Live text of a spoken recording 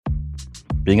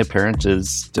Being a parent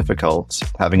is difficult.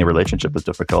 Having a relationship is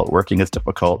difficult. Working is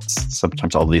difficult.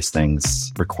 Sometimes all these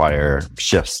things require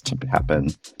shifts to happen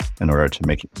in order to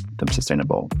make them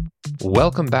sustainable.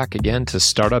 Welcome back again to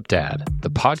Startup Dad, the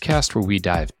podcast where we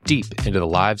dive deep into the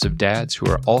lives of dads who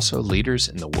are also leaders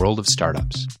in the world of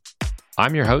startups.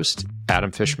 I'm your host,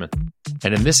 Adam Fishman.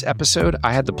 And in this episode,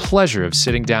 I had the pleasure of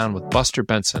sitting down with Buster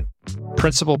Benson,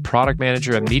 Principal Product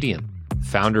Manager at Medium,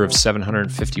 founder of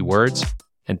 750 Words,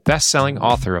 and best-selling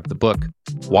author of the book,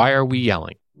 Why Are We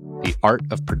Yelling? The Art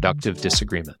of Productive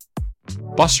Disagreement.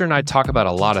 Buster and I talk about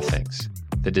a lot of things.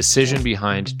 The decision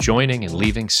behind joining and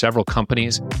leaving several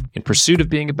companies in pursuit of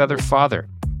being a better father,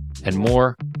 and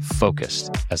more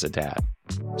focused as a dad.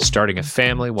 Starting a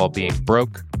family while being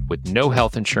broke with no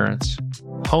health insurance,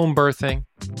 home birthing,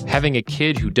 having a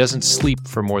kid who doesn't sleep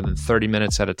for more than 30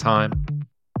 minutes at a time,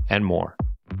 and more.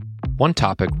 One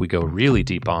topic we go really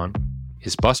deep on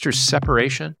is Buster's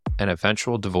separation and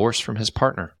eventual divorce from his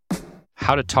partner,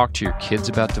 how to talk to your kids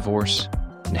about divorce,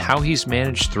 and how he's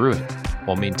managed through it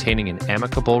while maintaining an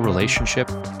amicable relationship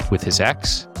with his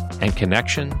ex and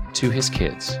connection to his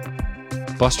kids.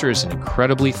 Buster is an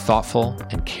incredibly thoughtful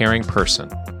and caring person,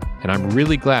 and I'm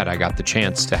really glad I got the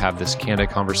chance to have this candid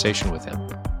conversation with him.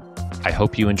 I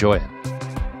hope you enjoy it.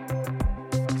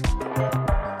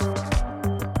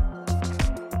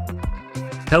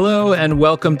 Hello and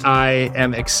welcome. I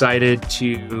am excited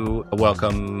to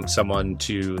welcome someone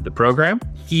to the program.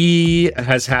 He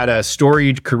has had a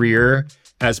storied career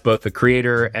as both a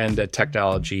creator and a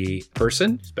technology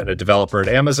person. He's been a developer at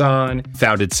Amazon,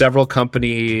 founded several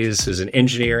companies, is an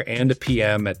engineer and a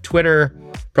PM at Twitter,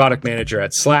 product manager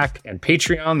at Slack and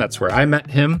Patreon. That's where I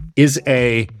met him. Is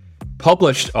a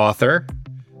published author.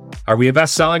 Are we a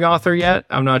best-selling author yet?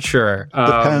 I'm not sure.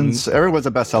 Depends. Everyone's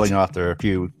a best-selling author if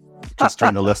you just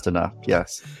turn the list enough.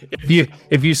 Yes.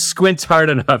 If you squint hard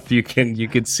enough, you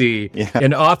can see.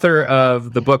 An author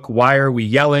of the book Why Are We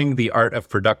Yelling? The Art of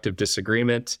Productive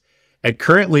Disagreement, and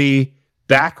currently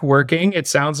back working, it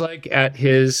sounds like, at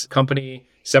his company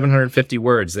 750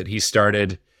 Words that he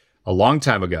started a long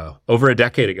time ago, over a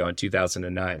decade ago in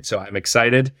 2009. So I'm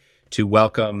excited to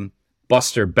welcome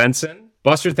Buster Benson.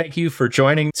 Buster, thank you for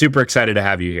joining. Super excited to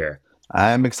have you here.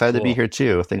 I'm excited to be here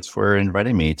too. Thanks for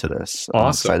inviting me to this. Awesome. I'm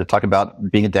excited to talk about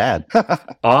being a dad.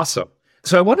 Awesome.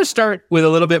 So I want to start with a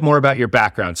little bit more about your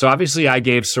background. So obviously I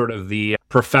gave sort of the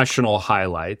professional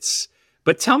highlights,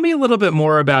 but tell me a little bit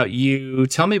more about you.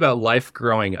 Tell me about life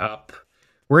growing up.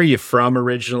 Where are you from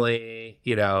originally?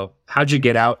 How'd you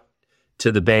get out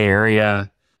to the Bay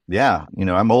Area? Yeah,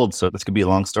 I'm old, so this could be a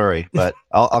long story, but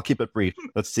I'll keep it brief.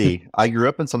 Let's see. I grew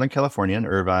up in Southern California in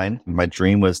Irvine. My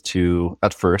dream was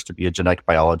at first to be a genetic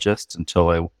biologist until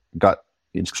I got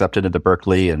accepted into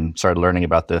Berkeley and started learning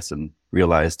about this and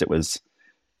realized it was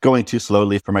going too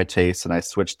slowly for my taste. And I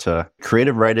switched to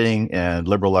creative writing and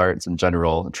liberal arts in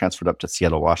general and transferred up to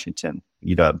Seattle, Washington,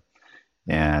 UW,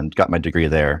 and got my degree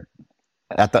there.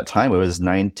 At that time, it was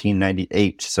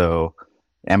 1998, so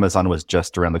Amazon was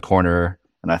just around the corner.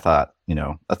 And I thought,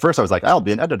 at first I was like, I'll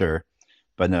be an editor.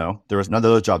 But no, there was none of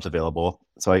those jobs available.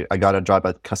 So I got a job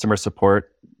at customer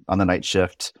support on the night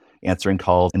shift, answering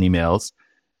calls and emails,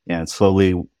 and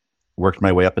slowly worked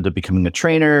my way up into becoming a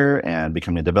trainer and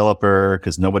becoming a developer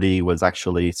because nobody was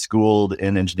actually schooled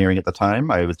in engineering at the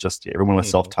time. Everyone was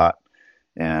self-taught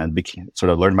and sort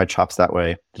of learned my chops that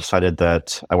way. Decided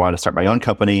that I wanted to start my own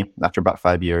company after about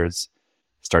 5 years.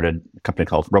 Started a company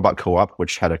called Robot Co-op,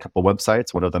 which had a couple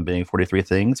websites, one of them being 43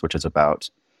 Things, which is about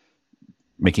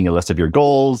making a list of your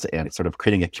goals and sort of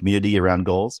creating a community around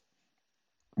goals.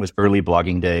 It was early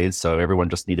blogging days, so everyone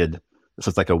just this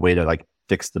was like a way to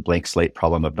fix the blank slate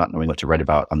problem of not knowing what to write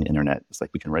about on the internet. It's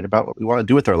like we can write about what we want to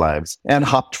do with our lives. And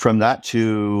hopped from that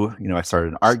to, I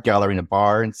started an art gallery in a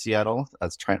bar in Seattle.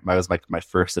 That was my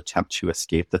first attempt to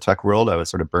escape the tech world. I was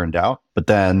sort of burned out, but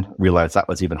then realized that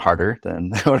was even harder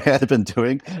than what I had been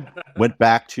doing. Went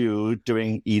back to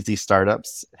doing easy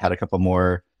startups, had a couple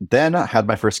more. Then I had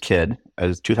my first kid. It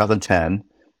was 2010,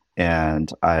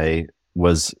 and I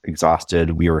was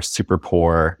exhausted. We were super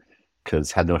poor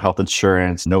because had no health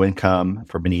insurance, no income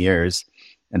for many years,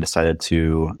 and decided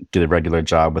to do a regular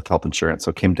job with health insurance.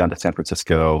 So came down to San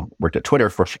Francisco, worked at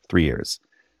Twitter for 3 years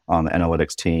on the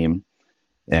analytics team,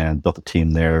 and built a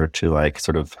team there to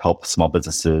sort of help small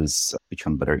businesses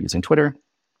become better at using Twitter,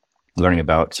 learning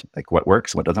about what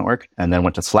works and what doesn't work. And then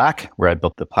went to Slack, where I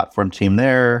built the platform team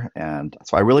there. And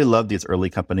so I really love these early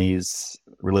companies,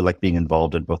 really like being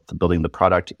involved in both building the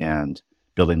product and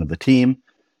building the team.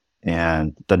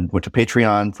 And then went to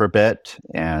Patreon for a bit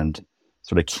and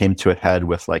sort of came to a head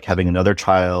with having another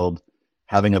child,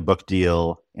 having a book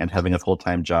deal, and having a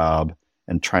full-time job,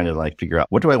 and trying to like figure out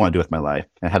what do I want to do with my life.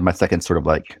 I had my second sort of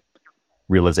like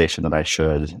realization that I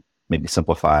should maybe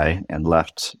simplify, and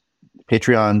left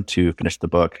Patreon to finish the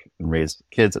book and raise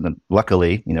kids. And then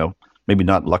luckily, maybe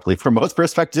not luckily from most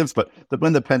perspectives, but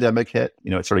when the pandemic hit,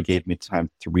 it sort of gave me time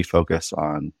to refocus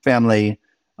on family,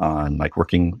 on like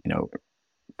working,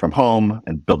 from home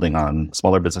and building on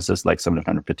smaller businesses like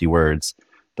 750 words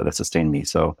that have sustained me.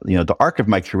 So, the arc of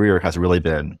my career has really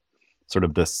been sort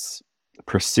of this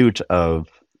pursuit of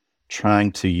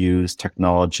trying to use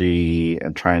technology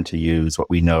and trying to use what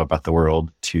we know about the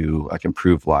world to like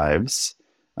improve lives,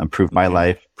 improve my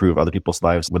life, improve other people's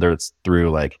lives, whether it's through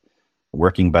like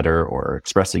working better or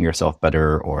expressing yourself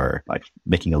better or like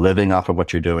making a living off of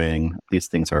what you're doing. These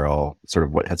things are all sort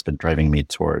of what has been driving me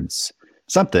towards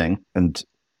something. And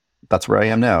that's where I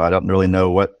am now. I don't really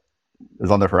know what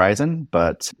is on the horizon,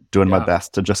 but doing my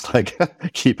best to just like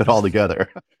keep it all together.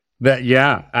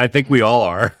 I think we all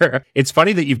are. It's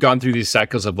funny that you've gone through these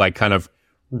cycles of like kind of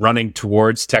running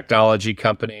towards technology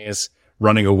companies,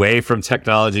 running away from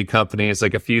technology companies,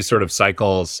 like a few sort of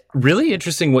cycles. Really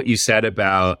interesting what you said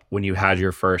about when you had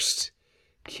your first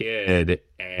kid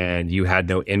and you had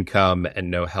no income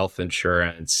and no health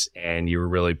insurance and you were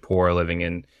really poor living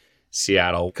in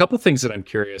Seattle. A couple things that I'm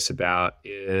curious about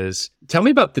is tell me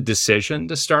about the decision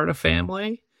to start a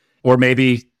family, or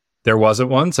maybe there wasn't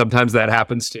one. Sometimes that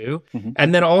happens too. Mm-hmm.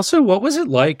 And then also, what was it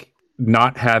like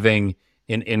not having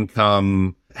an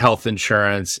income, health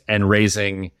insurance, and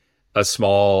raising a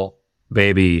small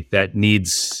baby that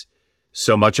needs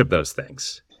so much of those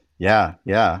things? Yeah.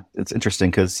 It's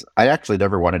interesting because I actually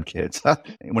never wanted kids.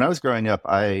 When I was growing up,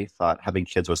 I thought having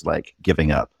kids was like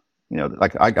giving up.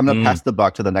 Like I'm going to pass the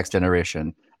buck to the next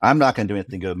generation. I'm not going to do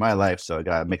anything good with my life, so I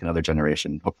got to make another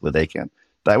generation. Hopefully they can.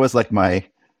 That was like my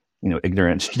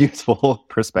ignorant, youthful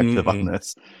perspective on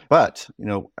this. But,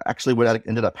 actually what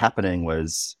ended up happening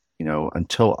was,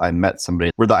 until I met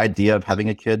somebody where the idea of having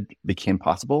a kid became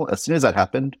possible, as soon as that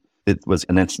happened, it was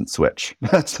an instant switch.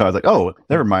 So I was like, oh,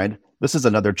 never mind. This is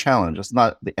another challenge. It's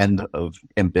not the end of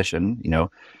ambition.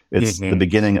 It's the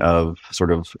beginning of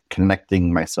sort of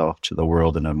connecting myself to the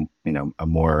world in a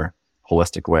more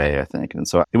holistic way, I think. And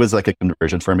so it was like a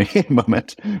conversion for me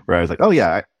moment where I was like, oh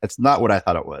yeah, it's not what I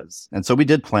thought it was. And so we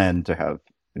did plan to have,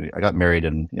 I got married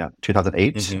in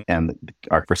 2008 and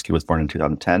our first kid was born in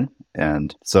 2010.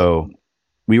 And so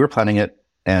we were planning it.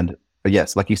 And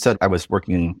yes, like you said, I was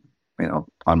working,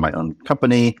 on my own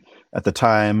company at the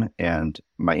time and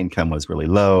my income was really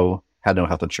low, had no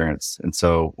health insurance. And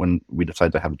so when we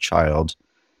decided to have a child,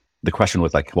 the question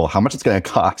was like, well, how much is it going to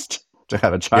cost to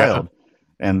have a child?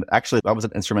 Yeah. And actually, that was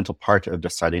an instrumental part of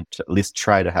deciding to at least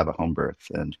try to have a home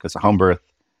birth. And because a home birth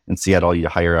in Seattle, you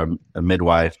hire a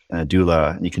midwife and a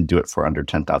doula, and you can do it for under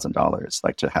 $10,000,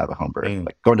 like to have a home birth.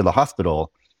 Like going to the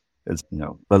hospital is,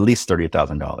 at least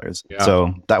 $30,000. Yeah.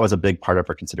 So that was a big part of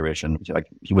our consideration. Like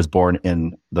he was born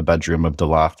in the bedroom of the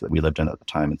loft that we lived in at the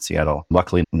time in Seattle.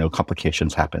 Luckily, no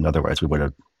complications happened. Otherwise, we would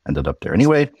have ended up there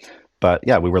anyway. But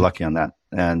yeah, we were lucky on that.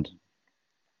 And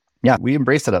yeah, we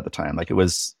embraced it at the time. Like it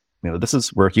was,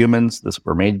 we're humans.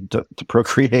 We're made to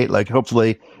procreate. Like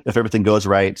hopefully, if everything goes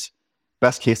right,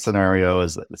 best case scenario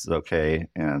is that this is okay.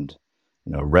 And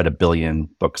read a billion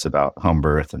books about home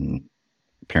birth and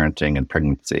parenting and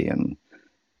pregnancy, and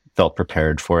felt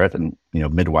prepared for it. And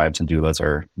midwives and doulas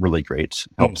are really great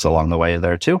helps along the way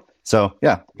there too. So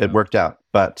yeah, it worked out.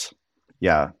 But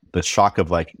yeah, the shock of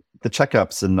like the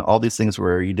checkups and all these things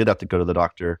where you did have to go to the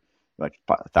doctor, like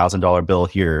 $1,000 bill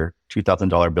here,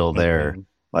 $2,000 bill there.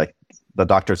 Like the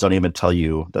doctors don't even tell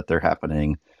you that they're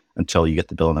happening until you get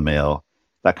the bill in the mail.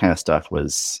 That kind of stuff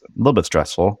was a little bit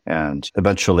stressful. And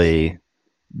eventually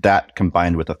that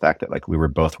combined with the fact that like we were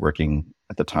both working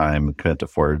at the time, couldn't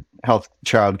afford health,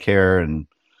 childcare, and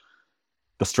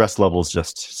the stress levels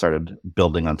just started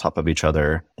building on top of each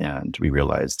other. And we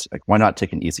realized like, why not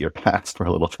take an easier path for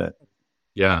a little bit?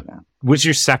 Yeah. Was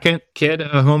your second kid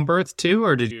a home birth too,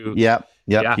 or did you? Yeah.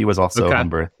 He was also a home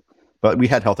birth. But we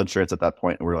had health insurance at that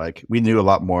point. And we knew a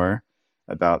lot more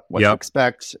about what to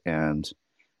expect. And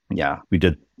yeah, we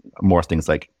did more things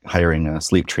like hiring a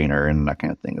sleep trainer and that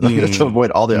kind of thing to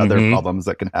avoid all the other problems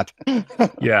that can happen.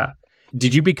 Yeah.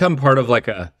 Did you become part of like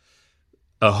a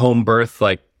home birth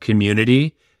like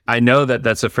community? I know that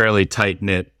that's a fairly tight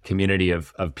knit community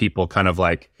of people kind of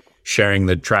like sharing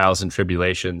the trials and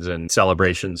tribulations and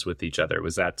celebrations with each other.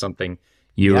 Was that something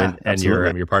you and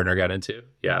your partner got into?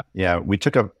 Yeah. Yeah. We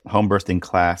took a home birthing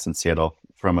class in Seattle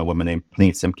from a woman named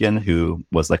Penny Simpkin, who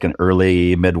was like an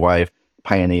early midwife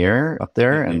pioneer up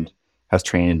there and has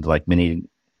trained like many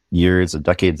years and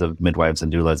decades of midwives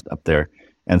and doulas up there.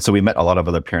 And so we met a lot of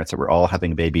other parents that were all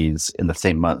having babies in the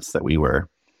same months that we were.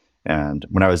 And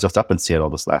when I was just up in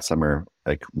Seattle this last summer,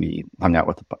 like we hung out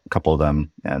with a couple of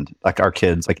them, and like our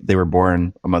kids, like they were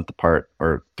born a month apart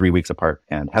or 3 weeks apart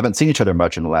and haven't seen each other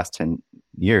much in the last 10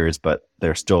 years, but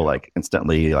they're still like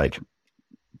instantly like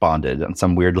bonded on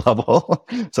some weird level.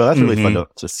 So that's really fun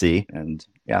to see. And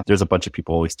yeah, there's a bunch of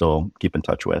people we still keep in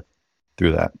touch with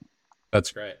through that.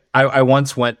 That's great. I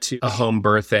once went to a home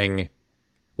birthing.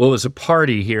 Well, it was a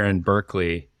party here in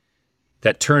Berkeley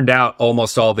that turned out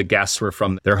almost all the guests were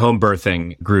from their home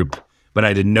birthing group, but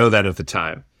I didn't know that at the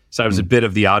time. So I was a bit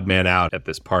of the odd man out at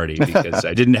this party because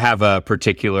I didn't have a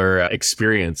particular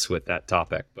experience with that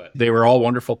topic, but they were all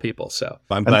wonderful people. So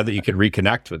I'm glad that you could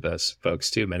reconnect with those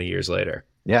folks too many years later.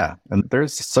 Yeah. And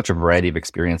there's such a variety of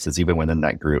experiences even within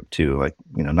that group too. Like,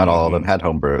 not all of them had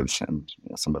home births, and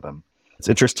some of them. It's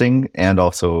interesting and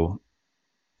also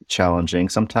challenging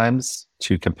sometimes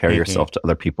to compare yourself to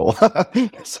other people.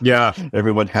 So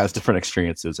everyone has different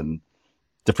experiences and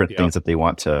different things that they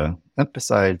want to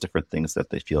emphasize, different things that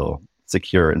they feel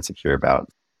secure and insecure about.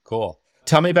 Cool.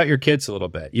 Tell me about your kids a little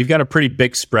bit. You've got a pretty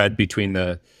big spread between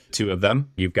the two of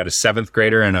them. You've got a 7th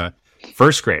grader and a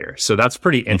 1st grader. So that's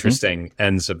pretty interesting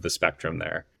ends of the spectrum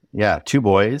there. Yeah, 2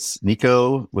 boys.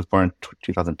 Nico was born in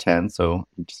 2010, so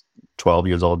he's 12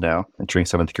 years old now, entering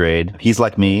 7th grade. He's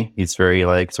like me. He's very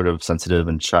like sort of sensitive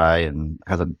and shy and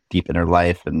has a deep inner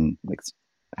life and like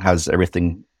has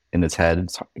everything in his head.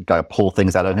 It's got to pull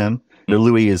things out of him.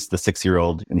 Louis is the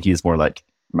 6-year-old, and he's more like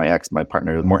my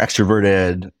partner, more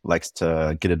extroverted, likes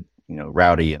to get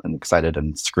rowdy and excited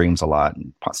and screams a lot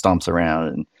and stomps around.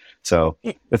 And so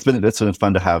it's been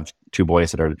fun to have 2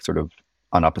 boys that are sort of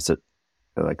on opposite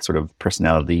like sort of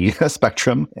personality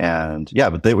spectrum. And yeah,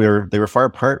 but they were far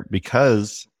apart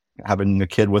because having a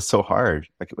kid was so hard.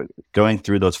 Like going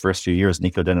through those first few years,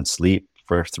 Nico didn't sleep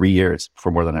for 3 years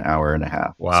for more than an hour and a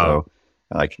half. Wow. So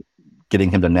like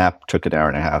getting him to nap took an hour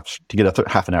and a half to get a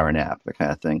half an hour nap, that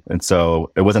kind of thing. And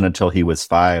so it wasn't until he was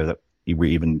 5 that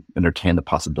we even entertained the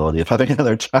possibility of having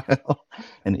another child.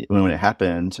 And when it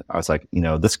happened, I was like,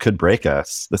 this could break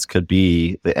us. This could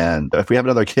be the end. If we have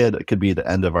another kid, it could be the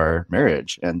end of our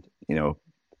marriage. And,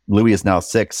 Louis is now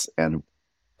 6, and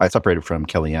I separated from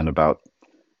Kellyanne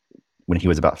when he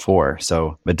was about 4.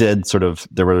 So it did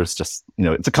there was just,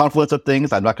 it's a confluence of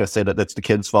things. I'm not going to say that that's the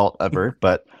kid's fault ever,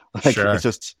 but it's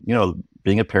just,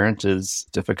 being a parent is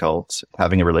difficult.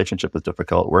 Having a relationship is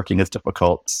difficult. Working is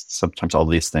difficult. Sometimes all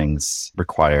these things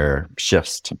require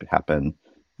shifts to happen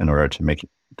in order to make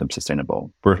them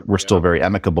sustainable. We're still very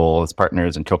amicable as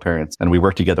partners and co-parents, and we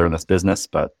work together in this business,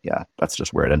 but yeah, that's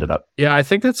just where it ended up. Yeah, I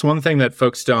think that's one thing that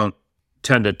folks don't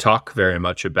tend to talk very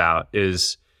much about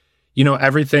is,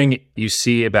 everything you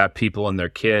see about people and their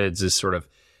kids is sort of,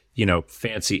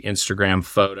 fancy Instagram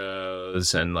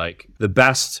photos and like the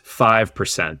best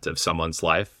 5% of someone's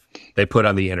life they put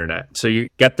on the internet. So you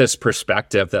get this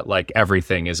perspective that like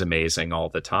everything is amazing all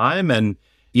the time. And,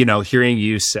 hearing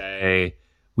you say,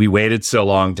 we waited so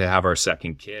long to have our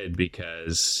 2nd kid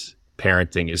because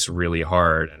parenting is really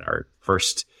hard and our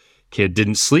first kid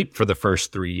didn't sleep for the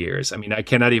first 3 years. I mean, I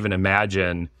cannot even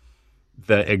imagine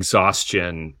the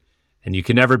exhaustion. And you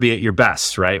can never be at your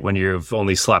best, right? When you've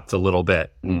only slept a little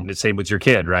bit. And the same with your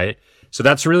kid, right? So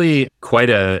that's really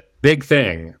quite a big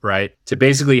thing, right? To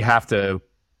basically have to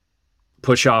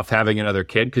push off having another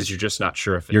kid because you're just not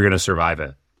sure if you're going to survive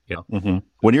it.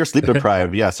 When you're sleep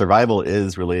deprived, survival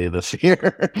is really the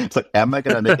fear. It's like, am I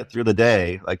going to make it through the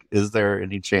day? Like, is there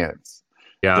any chance?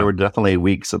 Yeah. There were definitely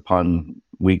weeks upon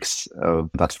weeks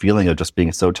of that feeling of just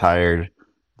being so tired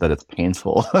that it's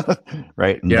painful,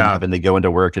 right? And then having to go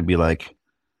into work and be like,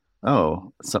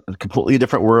 oh, a completely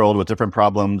different world with different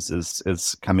problems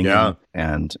is coming in,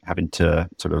 and having to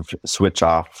sort of switch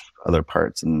off other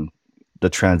parts. And the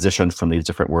transition from these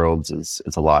different worlds is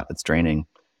a lot. It's draining.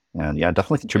 And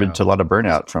definitely contributed to a lot of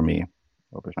burnout from me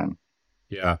over time.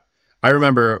 Yeah. I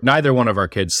remember neither one of our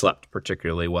kids slept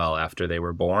particularly well after they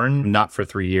were born, not for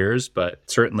 3 years, but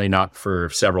certainly not for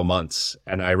several months.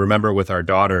 And I remember with our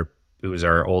daughter, who was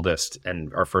our oldest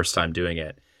and our first time doing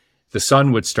it, the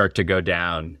sun would start to go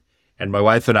down. And my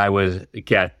wife and I would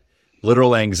get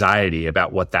literal anxiety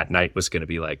about what that night was going to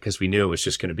be like, because we knew it was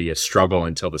just going to be a struggle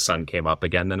until the sun came up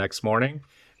again the next morning.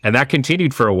 And that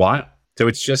continued for a while. So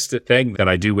it's just a thing that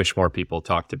I do wish more people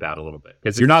talked about a little bit.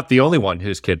 Because you're not the only one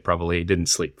whose kid probably didn't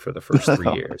sleep for the first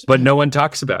 3 years, but no one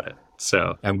talks about it.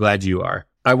 So I'm glad you are.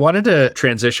 I wanted to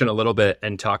transition a little bit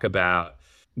and talk about,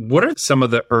 what are some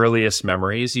of the earliest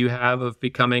memories you have of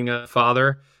becoming a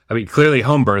father? I mean, clearly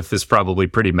home birth is probably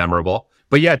pretty memorable.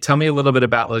 But yeah, tell me a little bit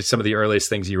about like some of the earliest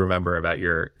things you remember about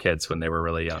your kids when they were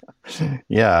really young.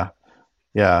 Yeah.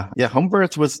 Yeah. Home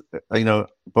birth was,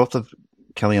 both of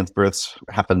Kellyanne's births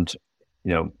happened,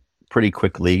 you know, pretty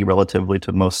quickly relatively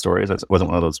to most stories. It wasn't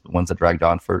one of those ones that dragged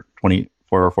on for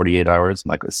 24 or 48 hours.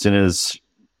 Like as soon as,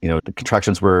 the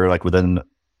contractions were like within,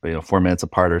 4 minutes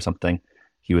apart or something,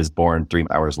 he was born 3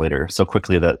 hours later. So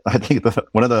quickly that I think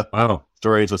one of the Wow.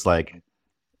 stories was like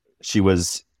she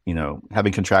was,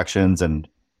 having contractions and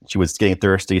she was getting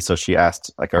thirsty. So she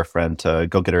asked like our friend to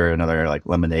go get her another like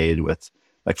lemonade with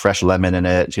like fresh lemon in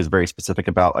it. She was very specific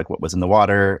about like what was in the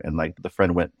water. And like the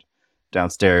friend went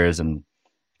downstairs and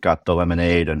got the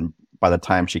lemonade. And by the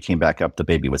time she came back up, the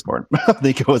baby was born.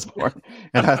 Nico was born.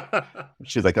 And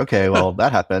she was like, okay, well,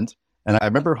 that happened. And I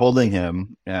remember holding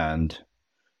him and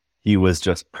he was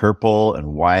just purple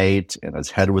and white and his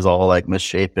head was all like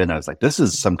misshapen. I was like, this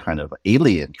is some kind of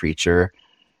alien creature.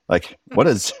 Like, what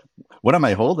am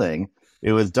I holding?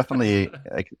 It was definitely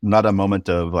like not a moment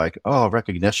of like, oh,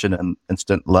 recognition and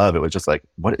instant love. It was just like,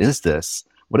 what is this?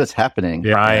 What is happening?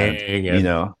 Yeah.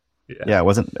 And, yeah, it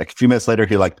wasn't like a few minutes later,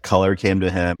 he like color came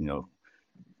to him,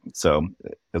 so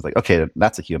it was like, okay,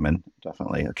 that's a human,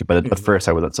 definitely. Okay, but at first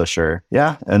I wasn't so sure.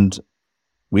 Yeah. And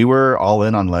we were all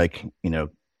in on like,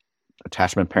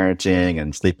 attachment parenting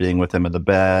and sleeping with him in the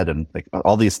bed and like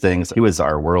all these things. He was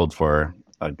our world for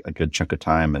a good chunk of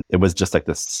time. And it was just like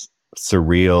this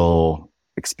surreal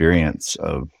experience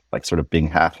of like sort of being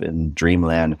half in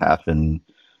dreamland, half in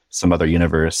some other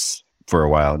universe for a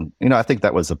while. And, I think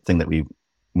that was a thing that we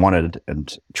wanted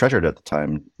and treasured at the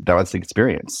time. That was the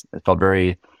experience. It felt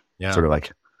very sort of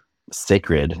like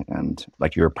sacred and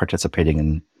like you were participating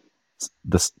in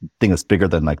this thing that's bigger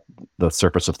than like the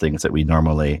surface of things that we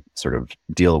normally sort of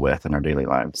deal with in our daily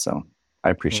lives. So I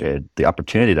appreciated the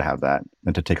opportunity to have that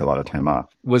and to take a lot of time off.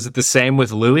 Was it the same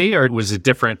with Louis, or was it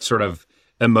different sort of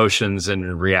emotions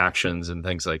and reactions and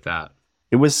things like that?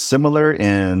 It was similar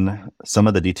in some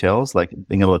of the details, like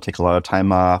being able to take a lot of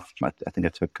time off. I think I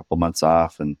took a couple months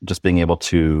off and just being able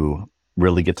to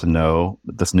really get to know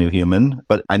this new human.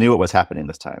 But I knew what was happening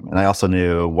this time. And I also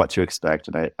knew what to expect.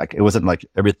 And it wasn't like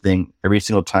every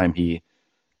single time he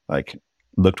like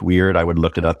looked weird, I would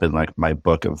look it up in like my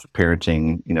book of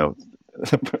parenting,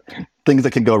 things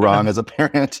that can go wrong as a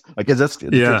parent. Like, is this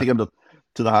take him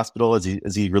to the hospital? Is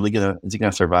he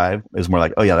gonna survive? It was more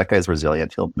like, oh yeah, that guy's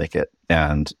resilient. He'll make it.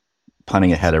 And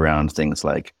planning ahead around things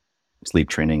like sleep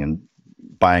training and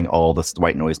buying all this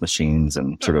white noise machines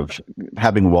and sort of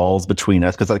having walls between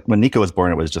us. Cause like when Nico was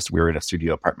born, it was just, we were in a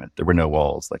studio apartment. There were no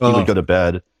walls. Like he would go to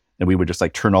bed and we would just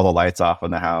like turn all the lights off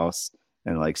in the house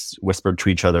and like whisper to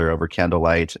each other over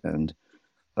candlelight. And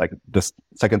like this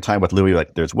second time with Louis,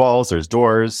 like there's walls, there's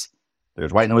doors,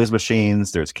 there's white noise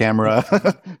machines, there's camera.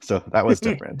 So that was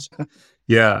different.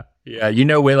 Yeah.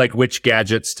 Like which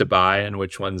gadgets to buy and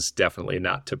which ones definitely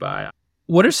not to buy.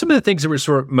 What are some of the things that were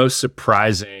sort of most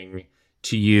surprising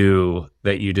to you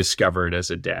that you discovered as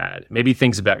a dad? Maybe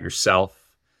things about yourself,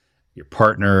 your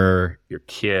partner, your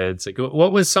kids. Like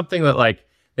what was something that like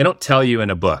they don't tell you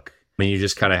in a book? I mean, you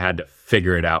just kind of had to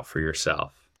figure it out for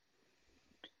yourself.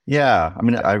 Yeah. I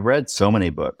mean, I read so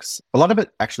many books. A lot of it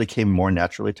actually came more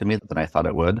naturally to me than I thought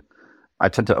it would. I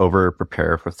tend to over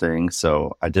prepare for things.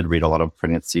 So I did read a lot of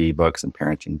pregnancy books and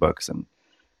parenting books and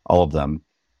all of them.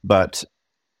 But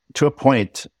to a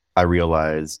point, I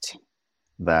realized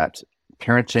that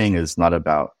parenting is not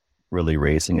about really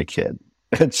raising a kid.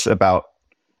 It's about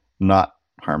not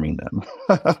harming them.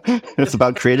 It's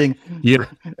about creating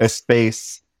a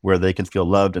space where they can feel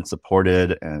loved and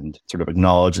supported and sort of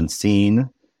acknowledged and seen.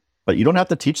 But you don't have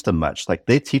to teach them much. Like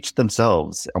they teach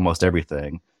themselves almost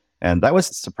everything. And that was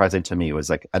surprising to me. It was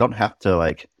like, I don't have to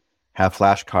like have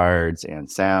flashcards and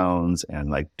sounds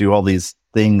and like do all these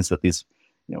things that these,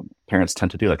 parents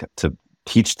tend to do, like to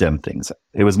teach them things.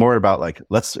 It was more about like,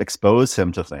 let's expose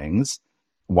him to things,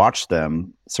 watch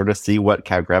them, sort of see what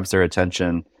grabs their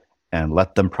attention and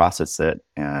let them process it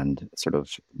and sort of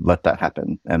let that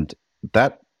happen. And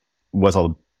that was a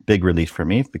big relief for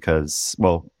me because,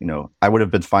 well, I would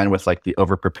have been fine with like the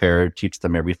over-prepared, teach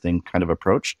them everything kind of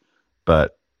approach.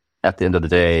 But at the end of the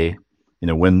day,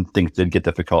 when things did get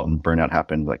difficult and burnout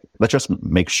happened, like, let's just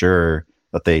make sure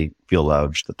that they feel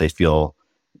loved, that they feel,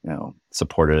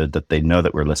 supported, that they know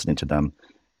that we're listening to them.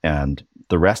 And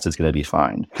the rest is going to be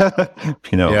fine.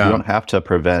 You don't have to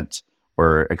prevent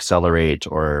or accelerate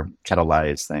or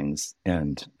catalyze things.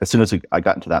 And as soon as I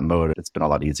got into that mode, it's been a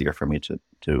lot easier for me to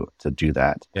do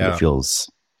that. Yeah. It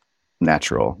feels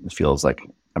natural. It feels like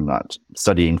I'm not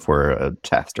studying for a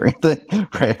test or anything.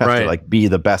 Right? I have to like be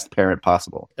the best parent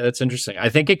possible. That's interesting. I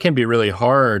think it can be really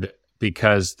hard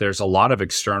because there's a lot of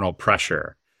external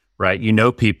pressure, right?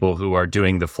 People who are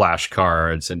doing the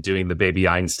flashcards and doing the baby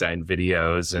Einstein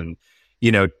videos and,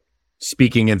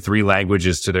 speaking in 3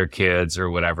 languages to their kids or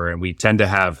whatever. And we tend to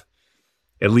have,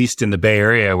 at least in the Bay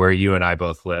Area where you and I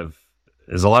both live,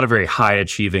 there's a lot of very high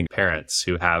achieving parents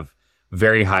who have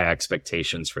very high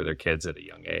expectations for their kids at a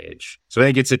young age. So I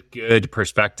think it's a good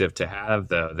perspective to have,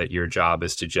 though, that your job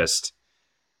is to just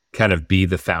kind of be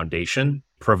the foundation,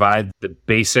 provide the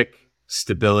basic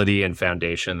stability and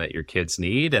foundation that your kids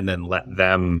need, and then let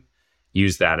them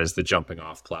use that as the jumping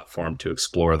off platform to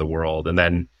explore the world, and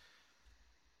then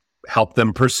help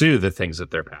them pursue the things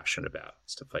that they're passionate about,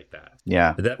 stuff like that.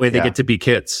 Yeah. That way they get to be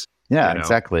kids. Yeah,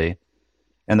 exactly.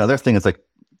 And the other thing is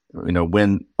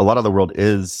when a lot of the world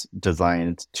is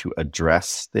designed to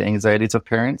address the anxieties of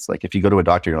parents, like if you go to a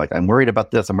doctor, you're like, I'm worried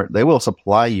about this. They will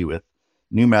supply you with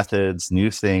new methods,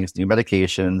 new things, new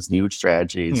medications, new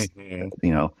strategies,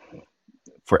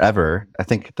 forever. I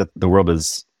think that the world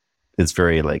is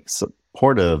very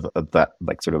supportive of that,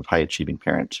 sort of high achieving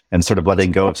parent, and sort of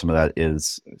letting go of some of that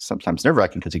is sometimes nerve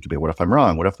wracking, because you could be, what if I'm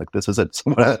wrong? What if this is it?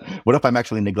 What if I'm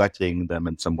actually neglecting them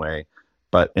in some way?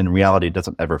 But in reality, it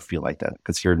doesn't ever feel like that,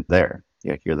 because you're there.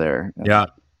 Yeah, you're there. Yeah,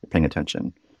 you're paying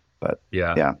attention. But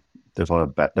yeah, there's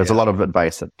a lot of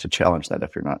advice to challenge that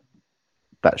if you're not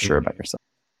that sure about yourself.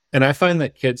 And I find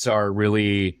that kids are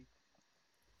really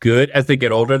good as they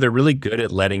get older. They're really good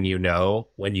at letting you know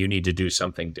when you need to do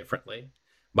something differently.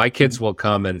 My kids will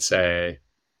come and say,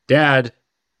 Dad,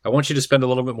 I want you to spend a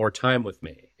little bit more time with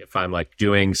me if I'm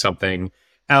doing something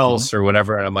else or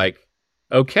whatever. And I'm like,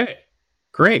 okay,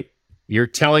 great. You're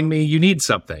telling me you need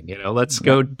something, let's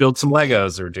go build some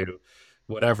Legos or do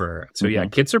whatever. So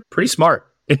kids are pretty smart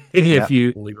if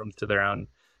you leave them to their own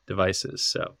devices.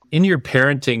 So in your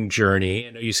parenting journey,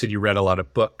 I know you said you read a lot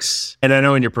of books, and I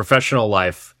know in your professional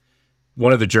life,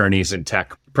 one of the journeys in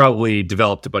tech probably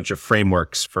developed a bunch of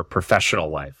frameworks for professional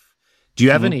life. Do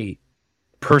you have any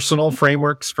personal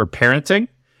frameworks for parenting,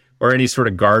 or any sort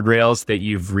of guardrails that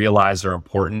you've realized are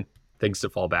important things to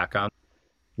fall back on?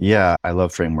 Yeah, I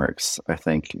love frameworks. I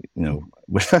think,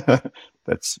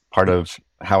 that's part of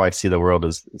how I see the world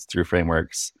is through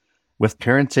frameworks. With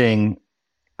parenting,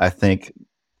 I think,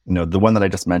 the one that I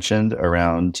just mentioned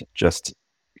around just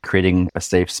creating a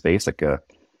safe space, like a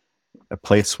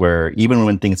place where even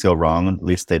when things go wrong, at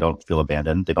least they don't feel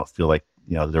abandoned. They don't feel like,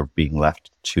 they're being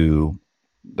left to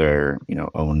their,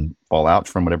 own fallout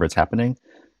from whatever is happening.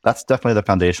 That's definitely the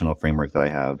foundational framework that I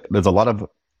have. There's a lot of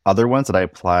other ones that I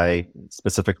apply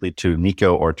specifically to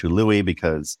Nico or to Louis,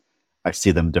 because I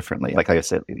see them differently. Like I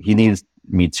said, he needs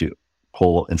me to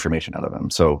pull information out of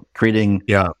him. So creating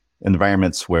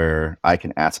environments where I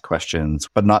can ask questions,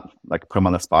 but not put him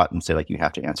on the spot and say you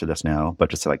have to answer this now, but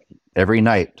just every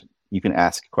night you can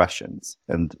ask questions,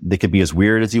 and they could be as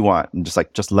weird as you want, and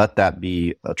just let that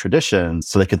be a tradition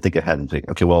so they can think ahead and think,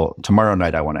 okay, well, tomorrow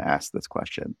night I want to ask this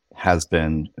question, has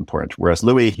been important. Whereas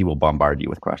Louis, he will bombard you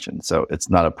with questions, so it's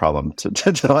not a problem to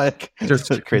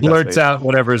just create blurts out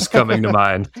whatever's coming to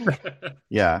mind.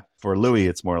 Yeah, for Louis,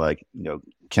 it's more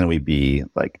can we be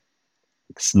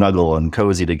snuggle and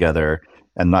cozy together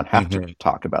and not have to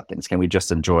talk about things? Can we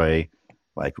just enjoy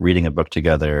reading a book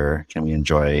together? Can we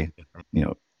enjoy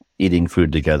eating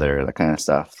food together, that kind of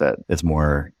stuff that is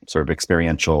more sort of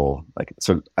experiential.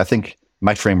 So I think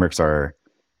my frameworks are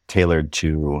tailored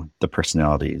to the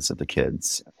personalities of the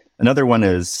kids. Another one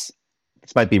is,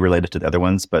 this might be related to the other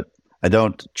ones, but I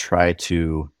don't try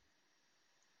to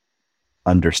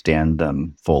understand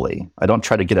them fully. I don't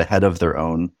try to get ahead of their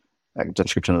own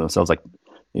description of themselves.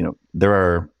 There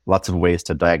are lots of ways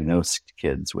to diagnose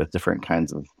kids with different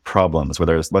kinds of problems,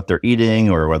 whether it's what they're eating,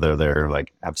 or whether they're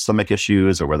have stomach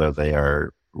issues, or whether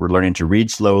we're learning to read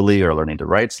slowly, or learning to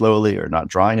write slowly, or not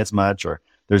drawing as much, or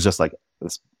there's just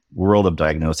this world of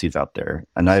diagnoses out there.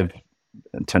 And I've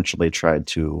intentionally tried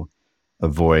to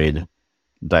avoid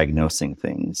diagnosing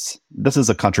things. This is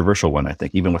a controversial one, I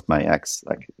think, even with my ex,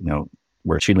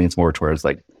 where she leans more towards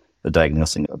the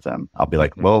diagnosing of them. I'll be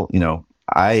well,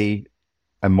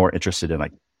 I'm more interested in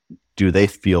do they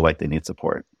feel like they need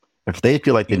support? If they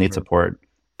feel like they need support,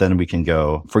 then we can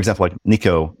go. For example,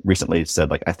 Nico recently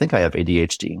said, I think I have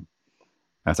ADHD.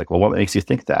 I was well, what makes you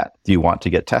think that? Do you want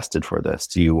to get tested for this?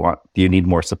 Do you need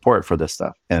more support for this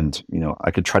stuff? And,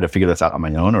 I could try to figure this out on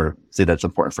my own, or say that's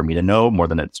important for me to know more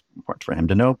than it's important for him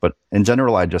to know. But in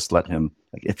general, I just let him,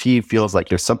 if he feels like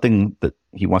there's something that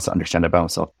he wants to understand about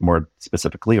himself more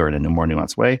specifically, or in a more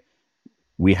nuanced way,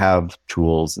 we have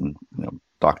tools and,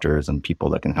 doctors and people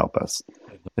that can help us,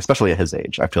 especially at his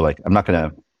age. I feel I'm not going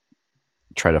to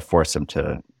try to force him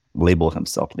to label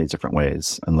himself in these different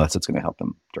ways unless it's going to help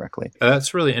him directly.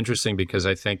 That's really interesting, because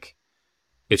I think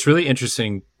it's really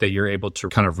interesting that you're able to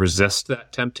kind of resist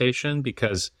that temptation,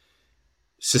 because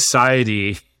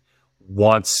society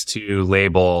wants to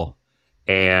label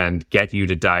and get you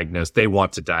to diagnose. They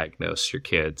want to diagnose your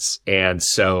kids. And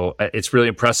so it's really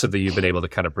impressive that you've been able to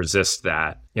kind of resist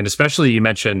that. And especially you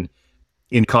mentioned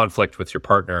in conflict with your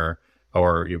partner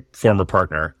or your former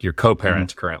partner, your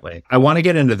co-parent currently. I want to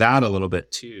get into that a little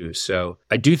bit too. So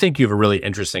I do think you have a really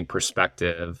interesting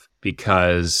perspective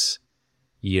because,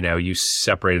 you know, you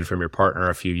separated from your partner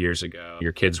a few years ago.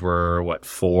 Your kids were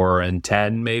 4 and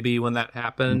 10 maybe when that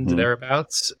happened,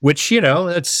 thereabouts, which, you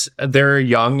know, they're a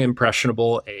young,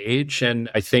 impressionable age. And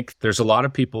I think there's a lot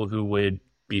of people who would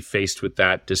be faced with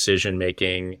that decision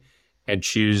making and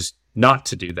choose not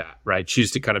to do that, right?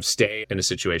 Choose to kind of stay in a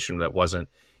situation that wasn't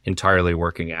entirely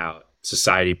working out.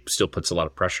 Society still puts a lot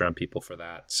of pressure on people for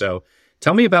that. So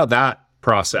tell me about that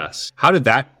process. How did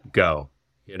that go?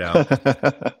 You know,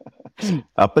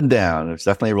 up and down. It's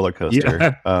definitely a roller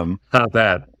coaster. Yeah. How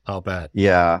bad.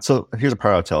 Yeah. So here's a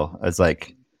part I'll tell. It's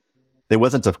like, it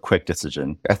wasn't a quick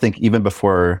decision. I think even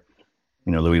before,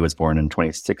 you know, Louis was born in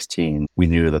 2016, we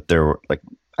knew that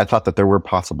I thought that there were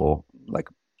possible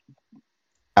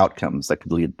outcomes that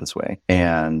could lead this way.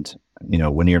 And, you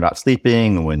know, when you're not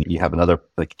sleeping, when you have another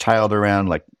child around,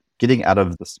 getting out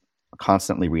of this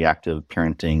constantly reactive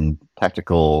parenting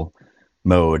tactical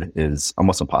mode is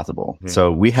almost impossible.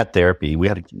 So we had therapy. We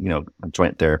had, you know,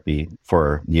 joint therapy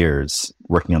for years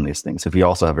working on these things. If we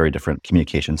also have very different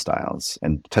communication styles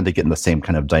and tend to get in the same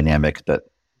kind of dynamic that,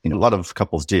 you know, a lot of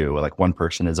couples do. Like one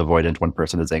person is avoidant, one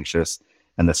person is anxious,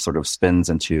 and this sort of spins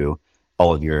into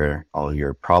all of your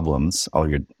problems, all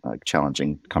your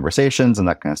challenging conversations and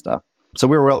that kind of stuff. So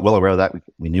we were well aware of that.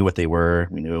 We knew what they were.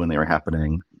 We knew when they were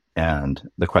happening. And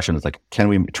the question is can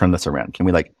we turn this around? Can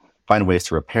we find ways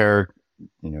to repair,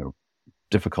 you know,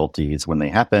 difficulties when they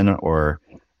happen, or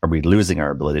are we losing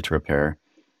our ability to repair?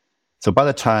 So by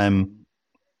the time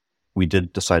we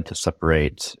did decide to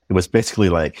separate, it was basically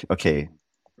okay,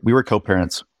 we were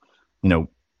co-parents. You know,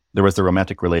 there was the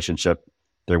romantic relationship.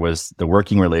 There was the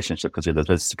working relationship because we did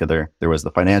this together. There was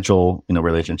the financial, you know,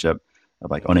 relationship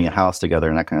of owning a house together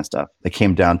and that kind of stuff. It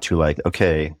came down to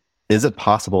okay, is it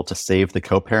possible to save the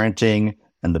co-parenting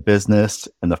and the business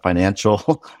and the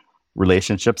financial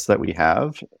relationships that we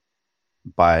have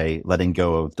by letting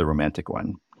go of the romantic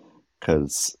one?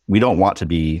 Because we don't want to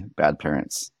be bad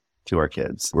parents to our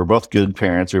kids. We're both good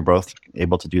parents. We're both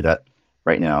able to do that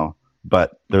right now.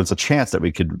 But there's a chance that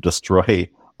we could destroy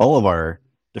all of our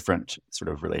different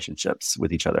sort of relationships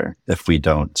with each other if we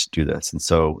don't do this. And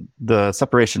so the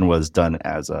separation was done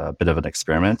as a bit of an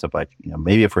experiment of you know,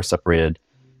 maybe if we're separated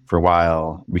for a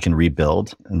while, we can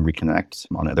rebuild and reconnect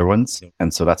on other ones.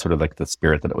 And so that's sort of the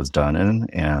spirit that it was done in.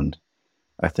 And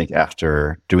I think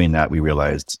after doing that, we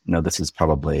realized, no, this is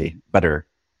probably better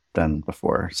than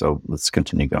before. So let's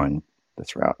continue going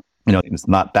this route. You know, it's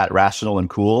not that rational and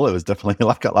cool. It was definitely a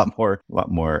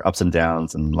lot more ups and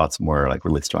downs and lots more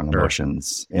really strong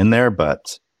emotions in there.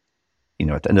 But, you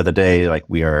know, at the end of the day,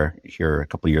 we are here a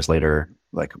couple of years later,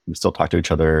 we still talk to each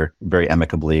other very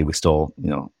amicably. We still, you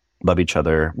know, love each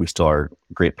other. We still are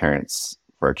great parents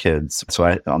for our kids.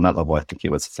 So on that level, I think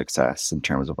it was a success in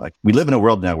terms of we live in a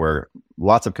world now where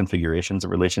lots of configurations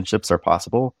of relationships are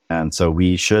possible. And so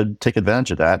we should take advantage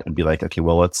of that and be okay,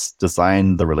 well, let's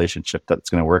design the relationship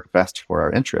that's going to work best for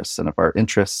our interests. And if our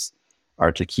interests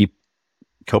are to keep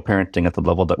co-parenting at the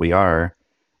level that we are,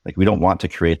 we don't want to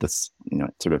create this, you know,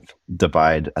 sort of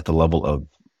divide at the level of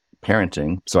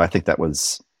parenting. So I think that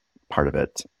was part of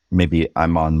it. Maybe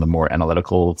I'm on the more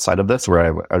analytical side of this, where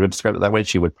I would describe it that way.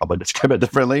 She would probably describe it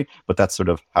differently, but that's sort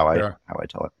of how I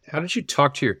tell it. How did you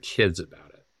talk to your kids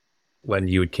about it when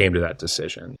you came to that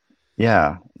decision?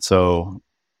 Yeah, so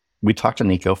we talked to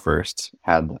Nico first,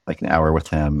 had an hour with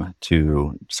him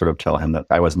to sort of tell him that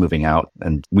I was moving out.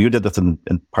 And we did this in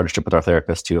partnership with our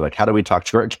therapist too. How do we talk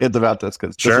to our kids about this?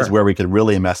 Because this is where we could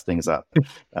really mess things up.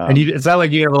 And it's not like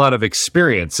you have a lot of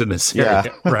experience in this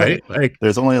area, right?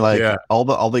 There's only all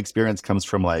the experience comes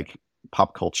from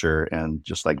pop culture and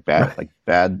just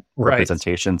bad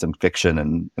representations and fiction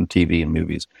and TV and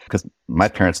movies. Because my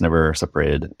parents never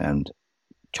separated, and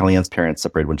Kellyanne's parents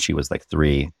separated when she was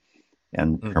 3.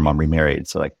 And her mom remarried.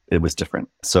 So it was different.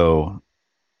 So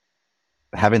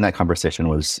having that conversation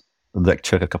was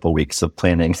took a couple of weeks of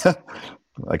planning,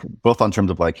 both on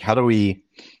terms of how do we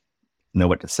know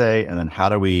what to say? And then how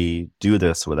do we do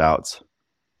this without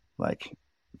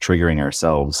triggering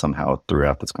ourselves somehow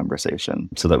throughout this conversation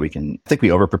so that we can, I think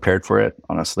we over prepared for it,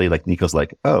 honestly. Nico's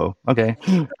oh, okay.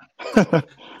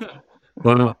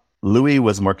 Well, Louis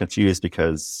was more confused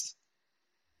because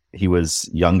he was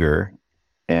younger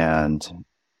and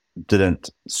didn't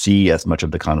see as much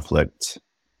of the conflict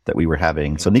that we were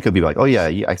having. So Nico would be like, oh yeah,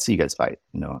 I see you guys fight.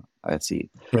 I see.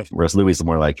 Whereas Louis is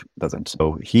more like, doesn't.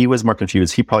 So he was more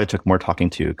confused. He probably took more talking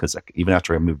to, because like, even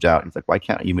after I moved out, he's like, why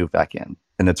can't you move back in?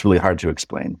 And it's really hard to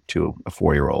explain to a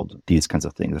 4-year-old these kinds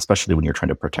of things, especially when you're trying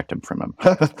to protect him from him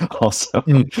also.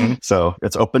 So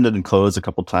it's opened and closed a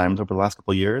couple times over the last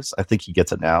couple of years. I think he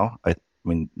gets it now. I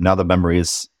mean, now the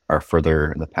memories are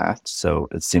further in the past. So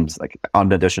it seems like,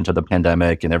 in addition to the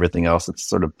pandemic and everything else, it's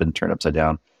sort of been turned upside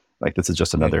down. Like, this is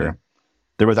just another...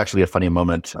 There was actually a funny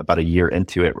moment about a year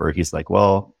into it where he's like,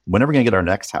 well, when are we going to get our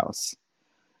next house?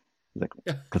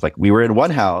 Because like, we were in one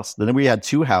house, then we had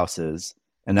 2 houses,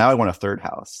 and now I want a 3rd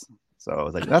house. So I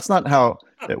was like, that's not how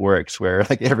it works, where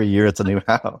like every year it's a new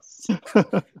house.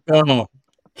 Oh,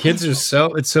 kids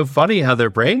are it's so funny how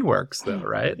their brain works though,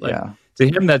 right? Like, to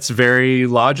him, that's very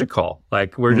logical.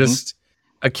 Like, we're just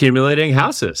accumulating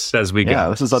houses as we go. Yeah,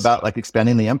 this is about like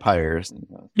expanding the empires.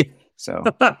 So...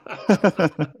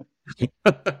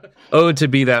 Oh, to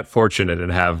be that fortunate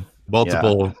and have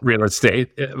multiple real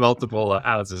estate, multiple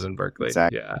houses in Berkeley.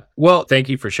 Exactly. Yeah. Well, thank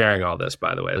you for sharing all this,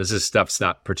 by the way. This is stuff's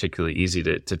not particularly easy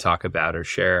to talk about or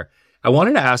share. I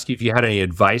wanted to ask you if you had any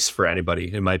advice for anybody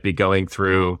who might be going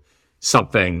through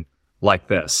something like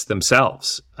this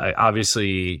themselves.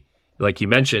 Obviously, like you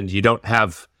mentioned, you don't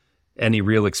have any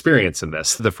real experience in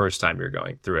this the first time you're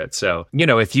going through it. So,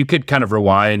 if you could kind of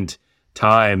rewind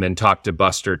time and talk to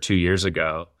Buster 2 years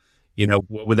ago,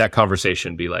 what would that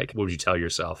conversation be like? What would you tell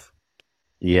yourself?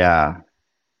 Yeah,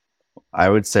 I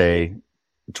would say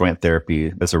joint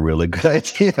therapy is a really good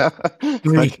idea.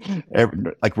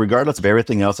 like regardless of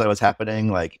everything else that was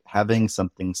happening, like having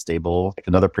something stable, like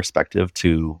another perspective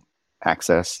to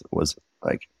access was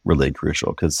like really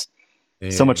crucial, because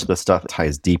so much of the stuff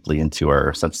ties deeply into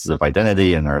our senses of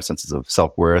identity and our senses of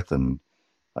self-worth and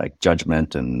like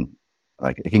judgment, and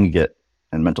like it can get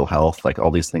and mental health, like all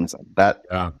these things that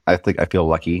I feel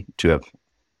lucky to have,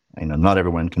 not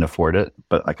everyone can afford it,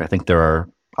 but like, I think there are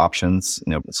options,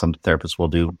 some therapists will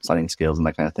do sliding scales and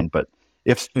that kind of thing. But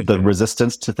if the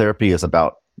resistance to therapy is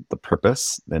about the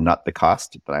purpose and not the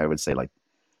cost, then I would say like,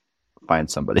 find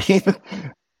somebody.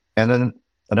 And then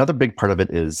another big part of it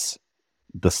is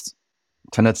this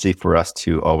tendency for us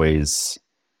to always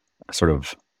sort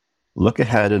of look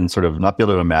ahead and sort of not be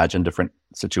able to imagine different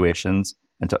situations,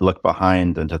 and to look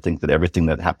behind and to think that everything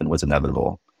that happened was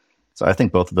inevitable. So I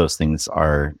think both of those things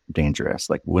are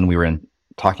dangerous. Like when we were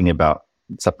talking about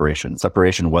separation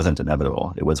wasn't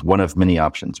inevitable. It was one of many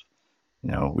options.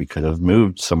 We could have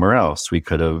moved somewhere else. We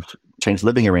could have changed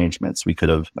living arrangements. We could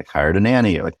have like hired a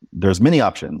nanny. Like there's many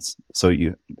options. So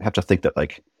you have to think that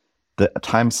like the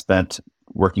time spent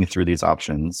working through these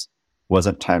options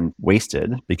wasn't time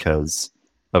wasted because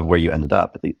of where you ended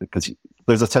up. Because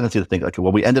there's a tendency to think like,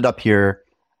 well, we ended up here,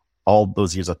 all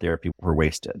those years of therapy were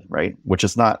wasted, right? Which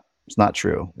is not, it's not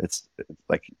true. It's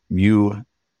like you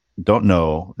don't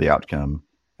know the outcome.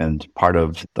 And part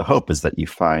of the hope is that you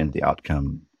find the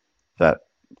outcome that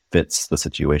fits the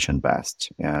situation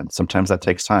best. And sometimes that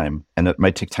takes time. And it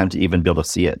might take time to even be able to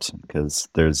see it, because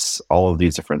there's all of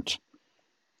these different,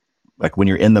 like when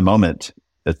you're in the moment,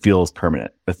 it feels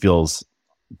permanent. It feels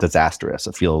disastrous.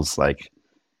 It feels like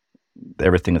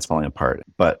everything is falling apart.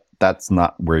 But that's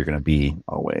not where you're going to be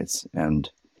always. And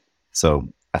so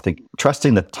I think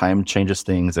trusting that time changes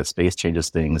things, that space changes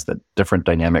things, that different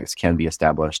dynamics can be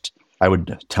established. I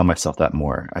would tell myself that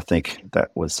more. I think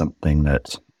that was something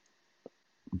that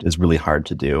is really hard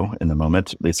to do in the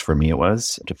moment. At least for me, it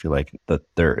was to feel like that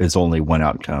there is only one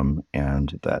outcome,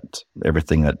 and that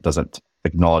everything that doesn't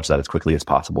acknowledge that as quickly as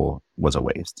possible was a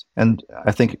waste. And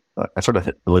I think I sort of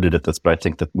alluded at this, but I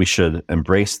think that we should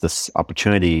embrace this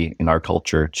opportunity in our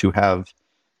culture to have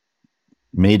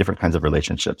many different kinds of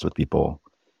relationships with people.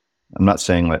 I'm not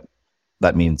saying that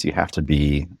that means you have to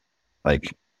be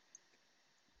like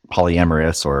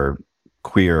polyamorous or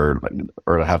queer,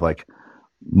 or to have like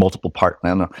multiple I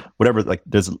don't know, whatever. Like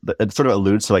it sort of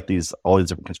alludes to like all these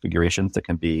different configurations that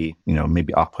can be,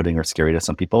 maybe off-putting or scary to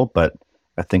some people, but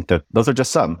I think that those are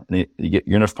just some. And you're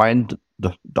going to find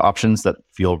the options that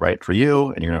feel right for you,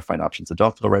 and you're going to find options that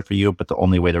don't feel right for you. But the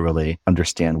only way to really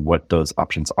understand what those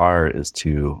options are is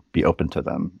to be open to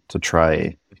them, to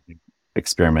try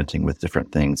experimenting with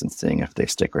different things and seeing if they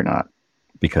stick or not.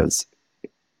 Because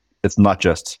it's not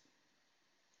just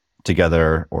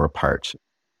together or apart.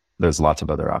 There's lots of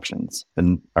other options.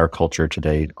 And our culture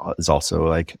today is also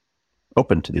like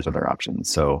open to these other options.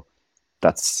 So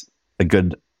that's a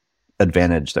good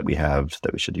advantage that we have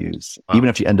that we should use, even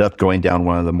if you end up going down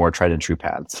one of the more tried and true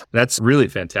paths. That's really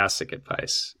fantastic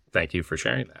advice. Thank you for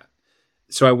sharing that.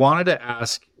 So I wanted to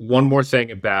ask one more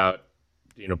thing about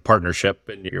partnership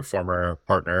and your former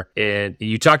partner. And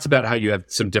you talked about how you have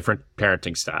some different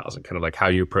parenting styles and kind of like how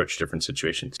you approach different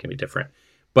situations can be different.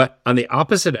 But on the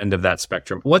opposite end of that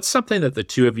spectrum, what's something that the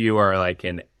two of you are like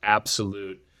in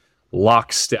absolute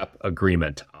lockstep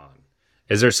agreement on?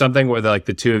 Is there something where the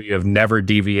two of you have never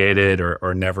deviated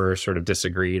or never sort of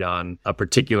disagreed on a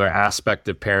particular aspect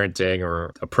of parenting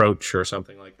or approach or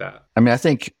something like that? I mean, I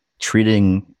think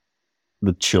treating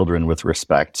the children with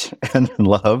respect and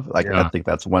love, I think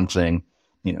that's one thing,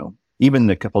 even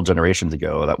a couple generations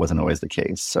ago, that wasn't always the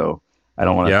case. So I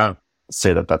don't want to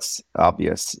say that that's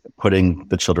obvious. Putting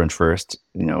the children first,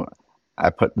 I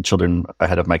put the children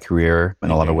ahead of my career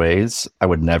in a lot of ways. I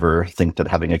would never think that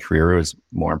having a career was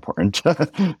more important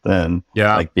than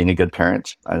being a good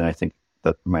parent. And I think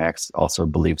that my ex also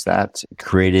believes that.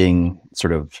 Creating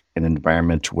sort of an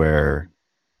environment where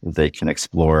they can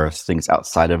explore things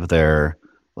outside of their,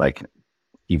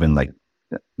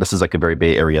 this is like a very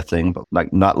Bay Area thing, but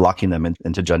not locking them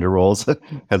into gender roles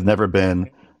has never been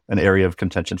an area of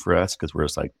contention for us, because we're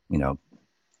just I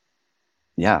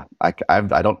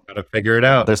don't gotta figure it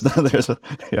out. There's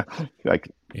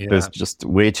just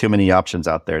way too many options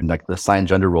out there. And the assigned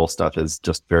gender role stuff is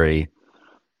just very,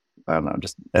 I don't know,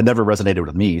 it never resonated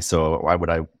with me. So why would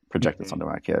I project this onto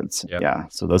my kids? Yep. Yeah.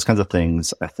 So those kinds of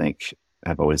things I think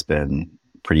have always been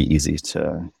pretty easy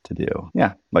to do.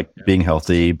 Yeah. Being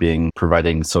healthy,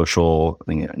 providing social,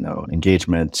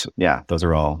 engagement. Yeah. Those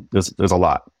are all, there's a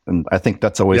lot. And I think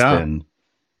that's always been,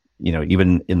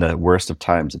 even in the worst of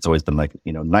times, it's always been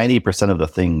 90% of the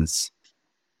things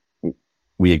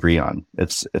we agree on.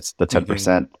 It's the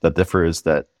 10% that differs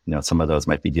that, some of those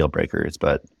might be deal breakers,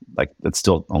 but it's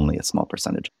still only a small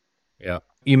percentage. Yeah.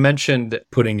 You mentioned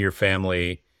putting your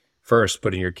family first,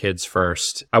 putting your kids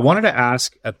first. I wanted to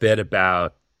ask a bit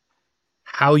about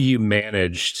how you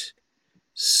managed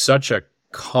such a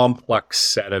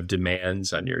complex set of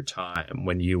demands on your time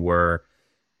when you were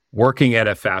working at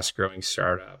a fast-growing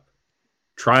startup,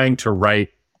 trying to write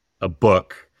a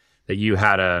book that you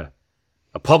had a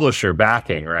publisher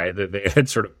backing, right? That they had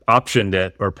sort of optioned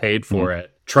it or paid for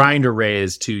it, trying to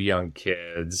raise two young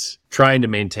kids, trying to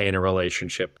maintain a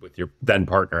relationship with your then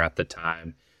partner at the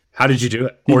time. How did you do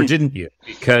it? Or didn't you?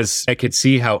 Because I could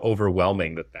see how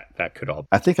overwhelming that could all be.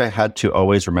 I think I had to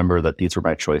always remember that these were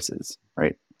my choices,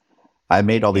 right? I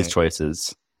made all these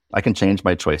choices. I can change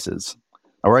my choices,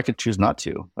 or I could choose not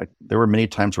to. There were many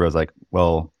times where I was like,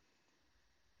 well,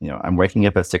 I'm waking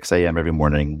up at 6 a.m. every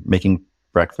morning, making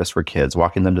breakfast for kids,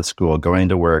 walking them to school, going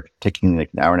to work, taking an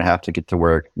hour and a half to get to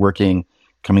work, working,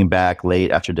 coming back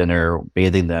late after dinner,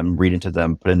 bathing them, reading to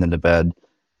them, putting them to bed,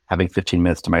 having 15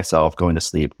 minutes to myself, going to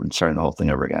sleep, and starting the whole thing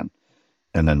over again.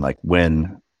 And then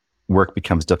when work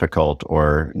becomes difficult,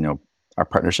 or, our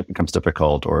partnership becomes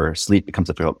difficult, or sleep becomes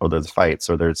difficult, or there's fights,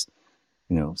 or there's,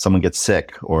 someone gets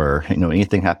sick, or,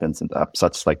 anything happens and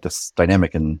upsets this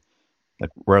dynamic, and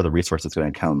where are the resources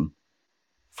going to come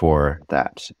for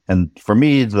that? And for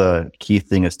me, the key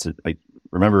thing is to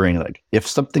remembering if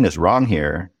something is wrong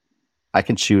here, I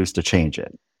can choose to change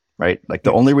it. Right?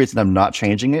 The only reason I'm not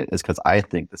changing it is because I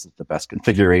think this is the best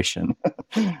configuration.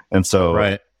 And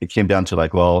so it came down to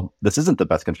well, this isn't the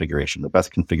best configuration. The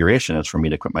best configuration is for me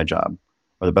to quit my job,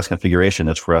 or the best configuration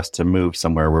is for us to move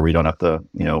somewhere where we don't have to,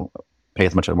 pay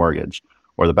as much of a mortgage,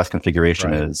 or the best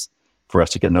configuration is for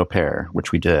us to get an au pair,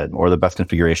 which we did, or the best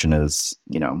configuration is,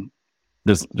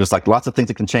 there's just lots of things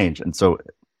that can change. And so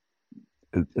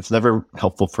it's never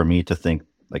helpful for me to think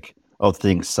oh,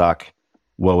 things suck,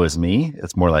 woe is me.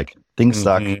 It's more things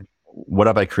suck. What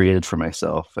have I created for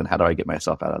myself, and how do I get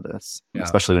myself out of this? Yeah.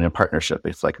 Especially in a partnership,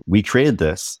 it's we created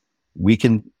this. We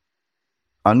can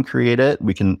uncreate it.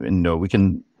 We can, we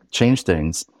can change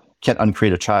things. Can't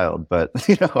uncreate a child, but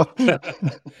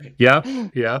yeah.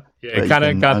 It kind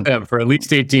of got them for at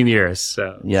least 18 years.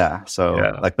 So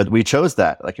but we chose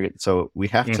that. So we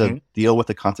have to deal with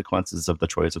the consequences of the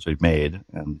choices we've made,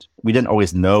 and we didn't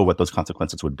always know what those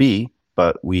consequences would be,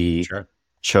 but we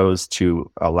chose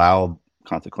to allow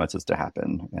consequences to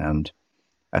happen. And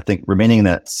I think remaining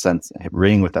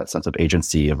with that sense of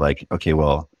agency of okay,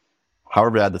 well,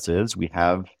 however bad this is, we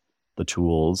have the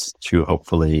tools to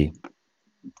hopefully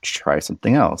try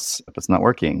something else if it's not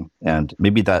working. And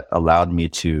maybe that allowed me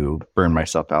to burn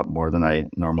myself out more than I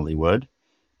normally would,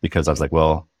 because I was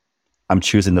well, I'm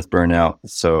choosing this burnout,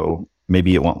 so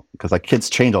maybe it won't, because kids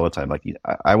change all the time.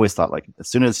 I always thought as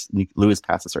soon as Louis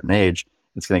passed a certain age,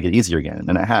 it's going to get easier again,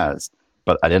 and it has.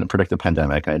 But I didn't predict the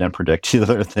pandemic. I didn't predict the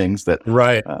other things that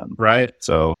right.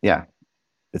 So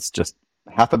it's just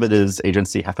half of it is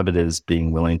agency, half of it is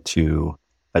being willing to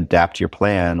adapt your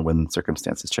plan when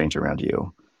circumstances change around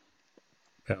you.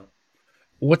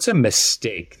 What's a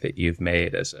mistake that you've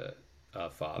made as a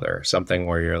father? Something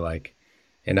where you're like,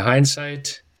 in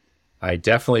hindsight, I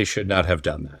definitely should not have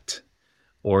done that.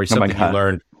 Or Oh my something you God.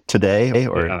 learned. Today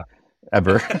or Yeah.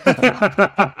 ever?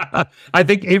 I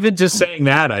think even just saying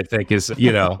that, I think is,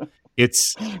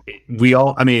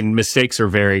 mistakes are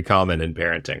very common in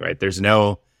parenting, right?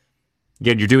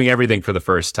 Again, you're doing everything for the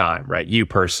first time, right? You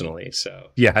personally. So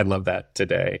yeah, I love that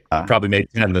today. Probably made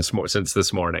 10 since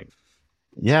this morning.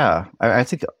 Yeah. I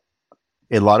think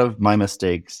a lot of my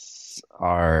mistakes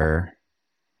are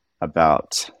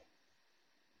about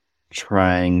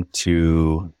trying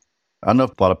to, I don't know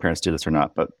if a lot of parents do this or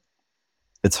not, but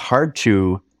it's hard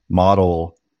to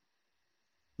model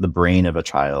the brain of a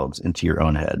child into your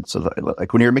own head. So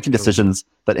like when you're making decisions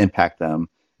that impact them,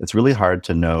 it's really hard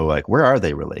to know, like, where are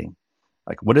they really?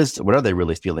 Like, what are they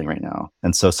really feeling right now?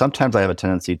 And so sometimes I have a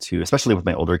tendency to, especially with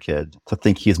my older kid, to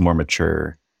think he's more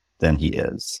mature than he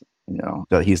is.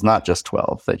 That he's not just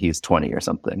 12, that he's 20 or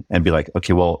something, and be like,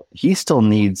 okay, well, he still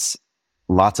needs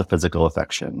lots of physical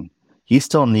affection. He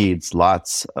still needs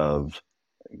lots of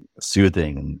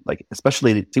soothing. And like,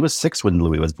 especially, he was 6 when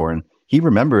Louis was born. He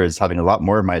remembers having a lot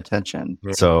more of my attention.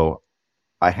 Mm-hmm. So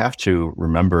I have to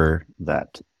remember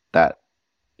that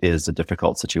is a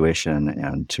difficult situation,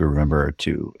 and to remember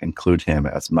to include him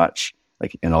as much,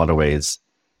 like in a lot of ways,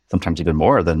 sometimes even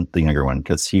more than the younger one,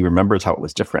 because he remembers how it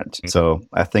was different. Mm-hmm. So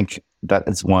I think that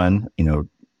is one,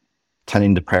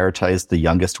 tending to prioritize the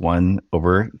youngest one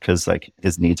over, because like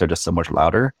his needs are just so much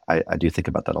louder. I do think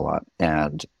about that a lot.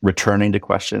 And returning to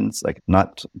questions, like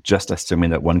not just assuming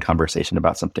that one conversation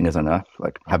about something is enough,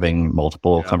 like having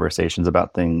multiple conversations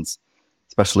about things,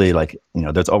 especially like,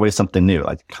 there's always something new,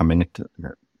 like coming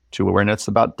to awareness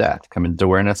about death, coming to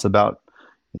awareness about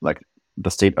like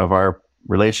the state of our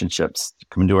relationships,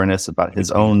 coming to awareness about his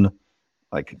own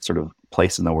like sort of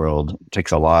place in the world. It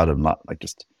takes a lot of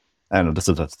I don't know, this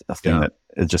is a thing that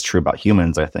is just true about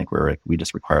humans, I think, where we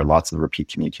just require lots of repeat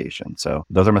communication. So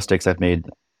those are mistakes I've made.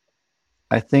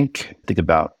 I think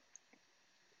about,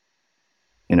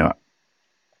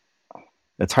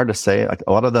 it's hard to say. Like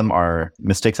a lot of them are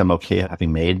mistakes I'm okay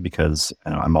having made, because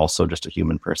I'm also just a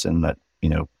human person that,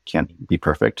 can't be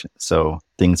perfect. So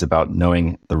things about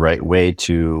knowing the right way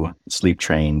to sleep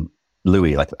train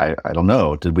Louis, like, I don't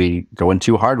know, did we go in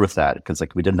too hard with that? Because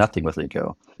like we did nothing with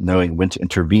Ego. Knowing when to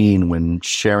intervene when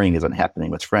sharing isn't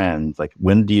happening with friends. Like,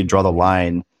 when do you draw the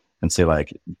line and say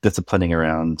like disciplining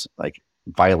around like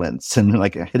violence and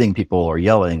like hitting people or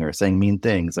yelling or saying mean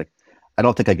things? Like, I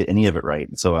don't think I get any of it right.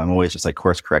 So I'm always just like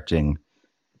course correcting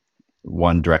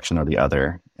one direction or the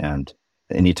other. And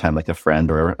anytime like a friend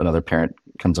or another parent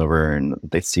comes over and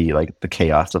they see like the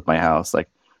chaos of my house, like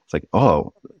it's like,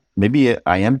 oh, maybe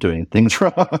I am doing things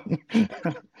wrong.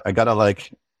 I gotta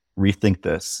like rethink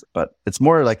this. But it's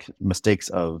more like mistakes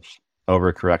of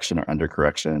overcorrection or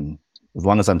undercorrection. As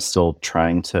long as I'm still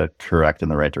trying to correct in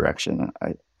the right direction,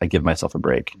 I give myself a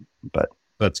break. But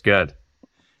that's good.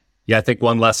 Yeah, I think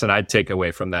one lesson I'd take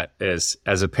away from that is,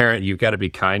 as a parent, you've got to be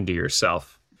kind to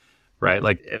yourself, right?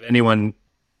 Like, if anyone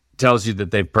tells you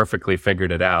that they've perfectly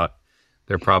figured it out,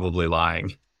 they're probably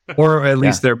lying, or at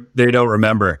least they don't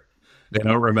remember. They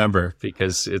don't remember,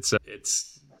 because it's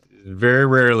very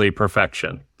rarely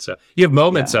perfection. So you have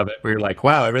moments of it where you're like,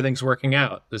 wow, everything's working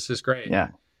out. This is great. Yeah.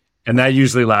 And that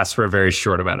usually lasts for a very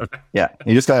short amount of time. Yeah.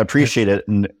 You just got to appreciate it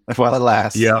and while it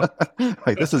lasts. Yeah.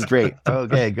 Like, this is great.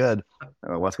 Okay, good.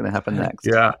 What's going to happen next?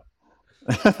 Yeah.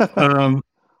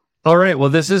 All right. Well,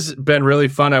 this has been really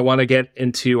fun. I want to get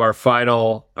into our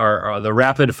final, the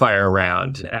rapid fire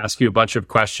round, ask you a bunch of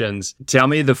questions. Tell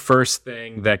me the first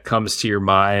thing that comes to your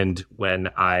mind when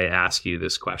I ask you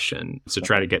this question. So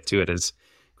try to get to it as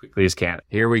quickly as can.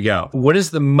 Here we go. What is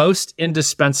the most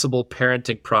indispensable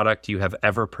parenting product you have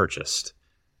ever purchased?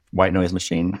 White noise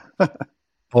machine.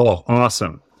 Oh,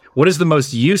 awesome. What is the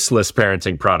most useless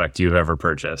parenting product you've ever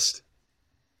purchased?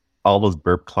 All those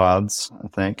burp cloths, I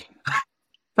think.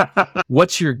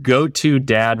 What's your go-to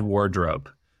dad wardrobe?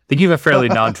 I think you have a fairly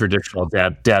non-traditional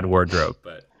dad wardrobe,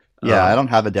 but yeah, I don't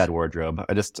have a dad wardrobe.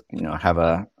 I just,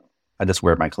 I just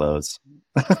wear my clothes.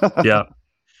 Yeah.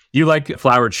 You like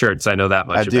flowered shirts. I know that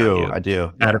much. I do.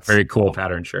 Yes. Very cool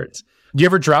pattern shirts. Do you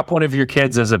ever drop one of your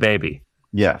kids as a baby?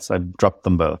 Yes, I've dropped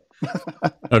them both.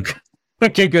 Okay.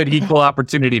 Okay, good. Equal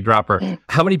opportunity dropper.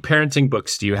 How many parenting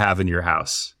books do you have in your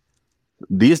house?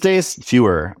 These days,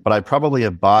 fewer, but I probably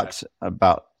have bought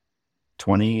about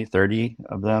 20, 30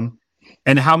 of them.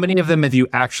 And how many of them have you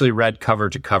actually read cover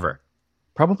to cover?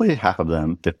 Probably half of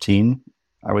them, 15,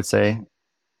 I would say.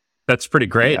 That's pretty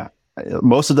great. Yeah.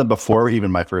 Most of them before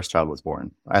even my first child was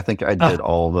born. I think I did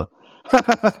all the...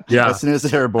 Yeah. As soon as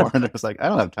they were born, I was like, I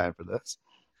don't have time for this.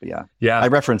 But yeah. Yeah. I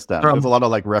referenced them. There's a lot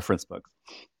of like reference books.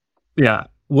 Yeah.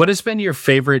 What has been your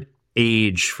favorite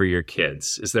age for your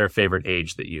kids? Is there a favorite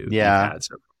age that you've had?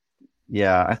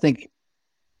 Yeah. I think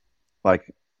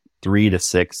like 3 to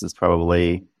 6 is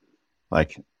probably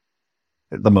like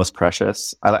the most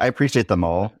precious. I appreciate them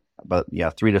all, but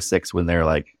yeah, 3 to 6 when they're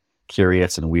like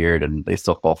curious and weird and they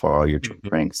still fall for all your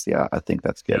pranks. Yeah, I think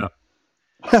that's good.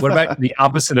 Yeah. What about the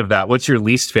opposite of that? What's your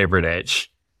least favorite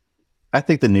age? I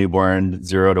think the newborn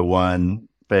 0 to 1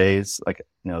 phase, like,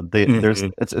 you know, there's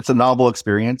it's a novel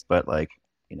experience, but like,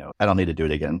 you know, I don't need to do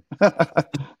it again.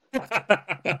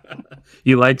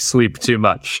 You like sleep too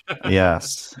much.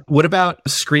 Yes. What about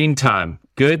screen time?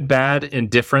 Good, bad,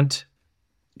 indifferent?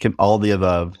 All the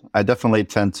above. I definitely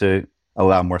tend to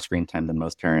allow more screen time than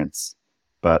most parents,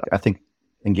 but I think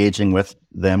engaging with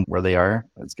them where they are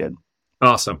is good.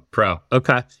 Awesome. Pro.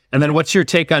 Okay. And then what's your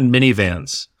take on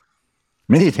minivans?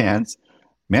 Minivans?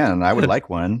 Man, I would like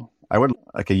one. I would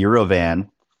like a Eurovan.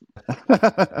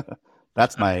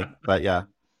 That's but yeah,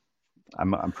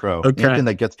 I'm pro. Okay. Anything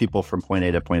that gets people from point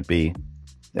A to point B,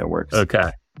 that works.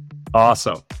 Okay.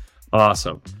 Awesome.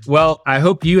 Well, I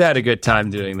hope you had a good time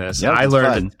doing this. Yep, I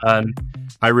learned a ton.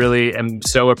 I really am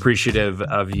so appreciative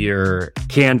of your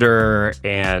candor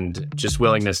and just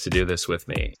willingness to do this with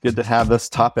me. Good to have this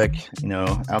topic, you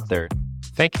know, out there.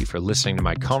 Thank you for listening to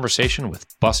my conversation with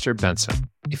Buster Benson.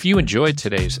 If you enjoyed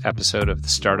today's episode of The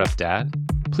Startup Dad,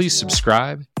 please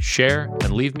subscribe, share,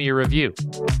 and leave me a review.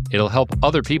 It'll help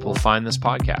other people find this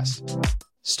podcast.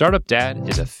 Startup Dad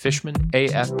is a Fishman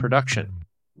AF production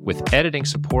with editing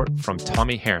support from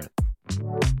Tommy Heron.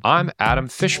 I'm Adam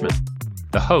Fishman,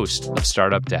 the host of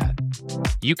Startup Dad.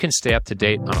 You can stay up to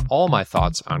date on all my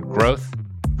thoughts on growth,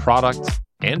 product,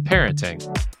 and parenting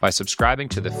by subscribing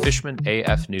to the Fishman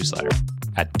AF newsletter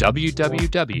at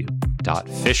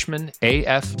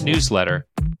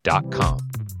www.fishmanafnewsletter.com.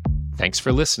 Thanks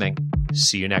for listening.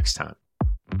 See you next time.